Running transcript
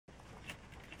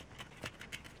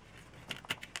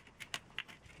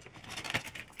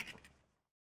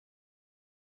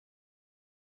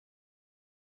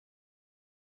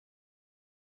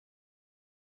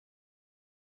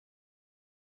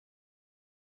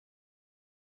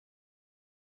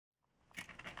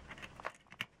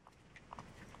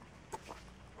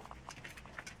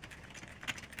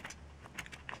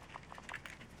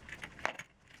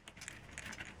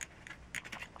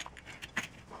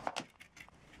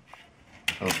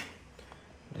Oh,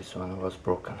 this one was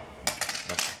broken.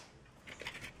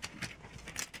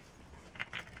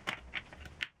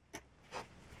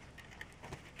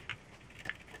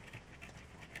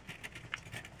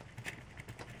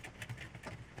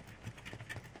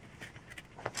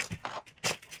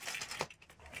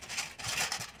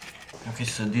 Okay,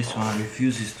 so this one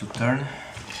refuses to turn.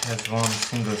 It has one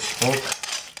single spoke.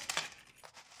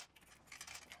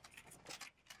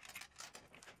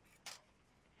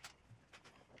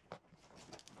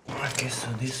 Okay,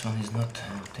 so this one is not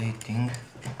rotating.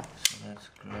 So let's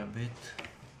grab it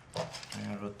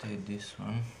and rotate this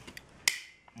one.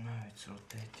 Now it's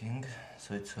rotating,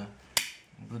 so it's a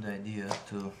good idea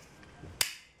to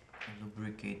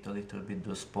lubricate a little bit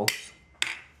those spokes.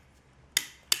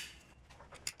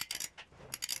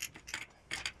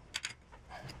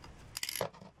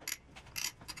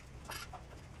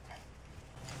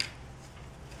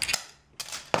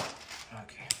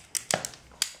 Okay.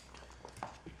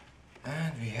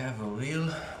 And we have a wheel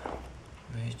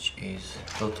which is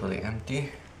totally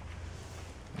empty.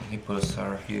 The nipples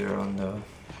are here on the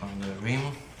rim.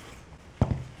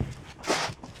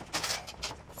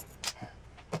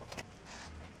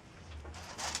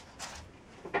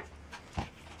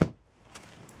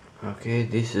 Okay,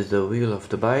 this is the wheel of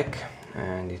the bike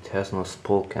and it has no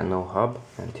spoke and no hub.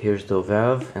 And here's the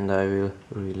valve, and I will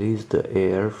release the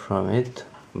air from it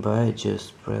by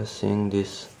just pressing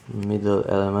this middle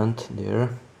element there,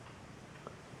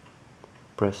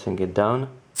 pressing it down,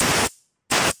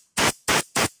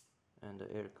 and the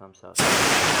air comes out.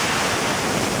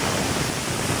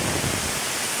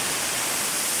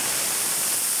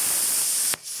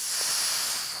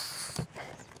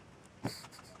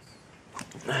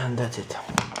 And that's it.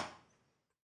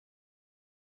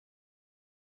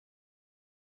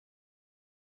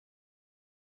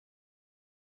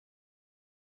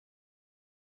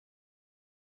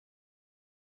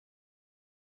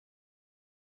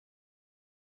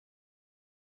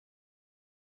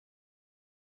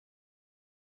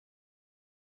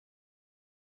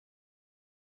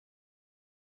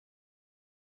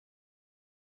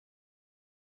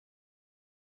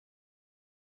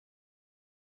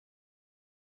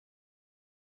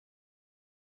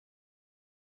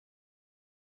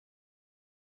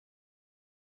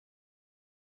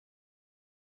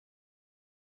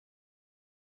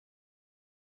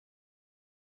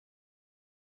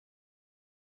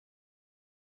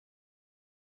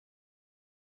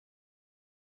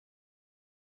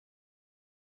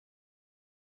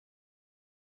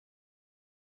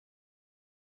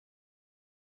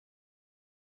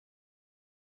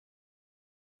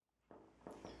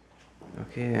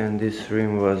 Okay, and this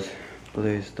rim was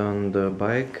placed on the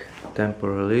bike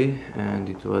temporarily and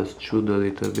it was chewed a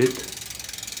little bit.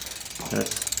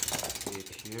 Let's see it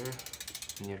here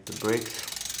near the brakes.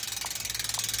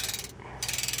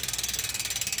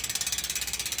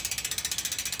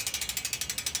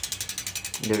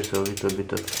 There's a little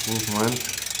bit of movement,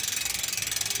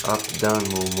 up down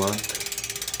movement,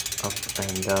 up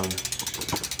and down,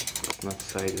 not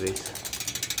sideways.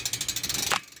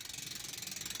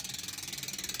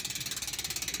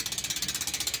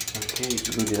 Okay, it's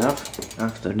good enough.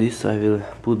 After this I will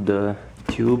put the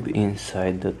tube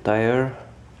inside the tire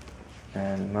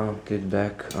and mount it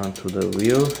back onto the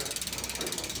wheel.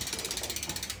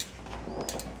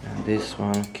 And this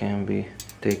one can be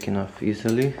taken off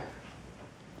easily.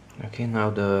 Okay,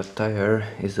 now the tire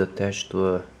is attached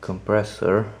to a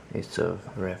compressor. It's a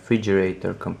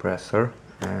refrigerator compressor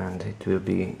and it will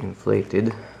be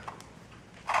inflated.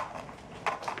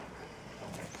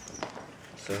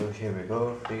 So here we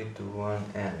go, 3, 2, 1,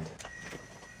 and.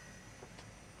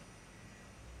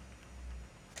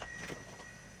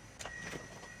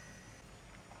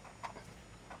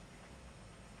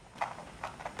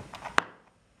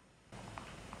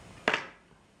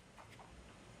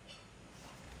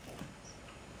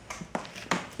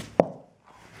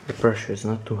 The pressure is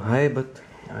not too high, but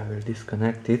I will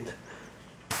disconnect it.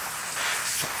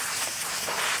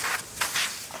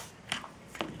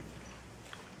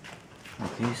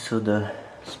 Okay, so the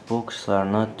spokes are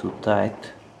not too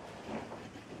tight.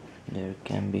 They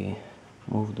can be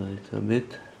moved a little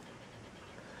bit.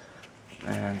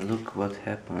 And look what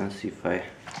happens if I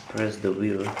press the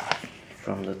wheel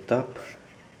from the top.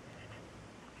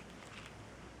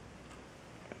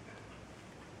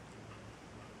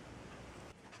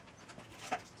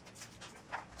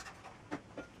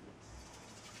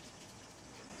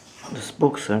 The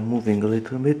spokes are moving a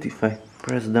little bit if I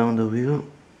press down the wheel.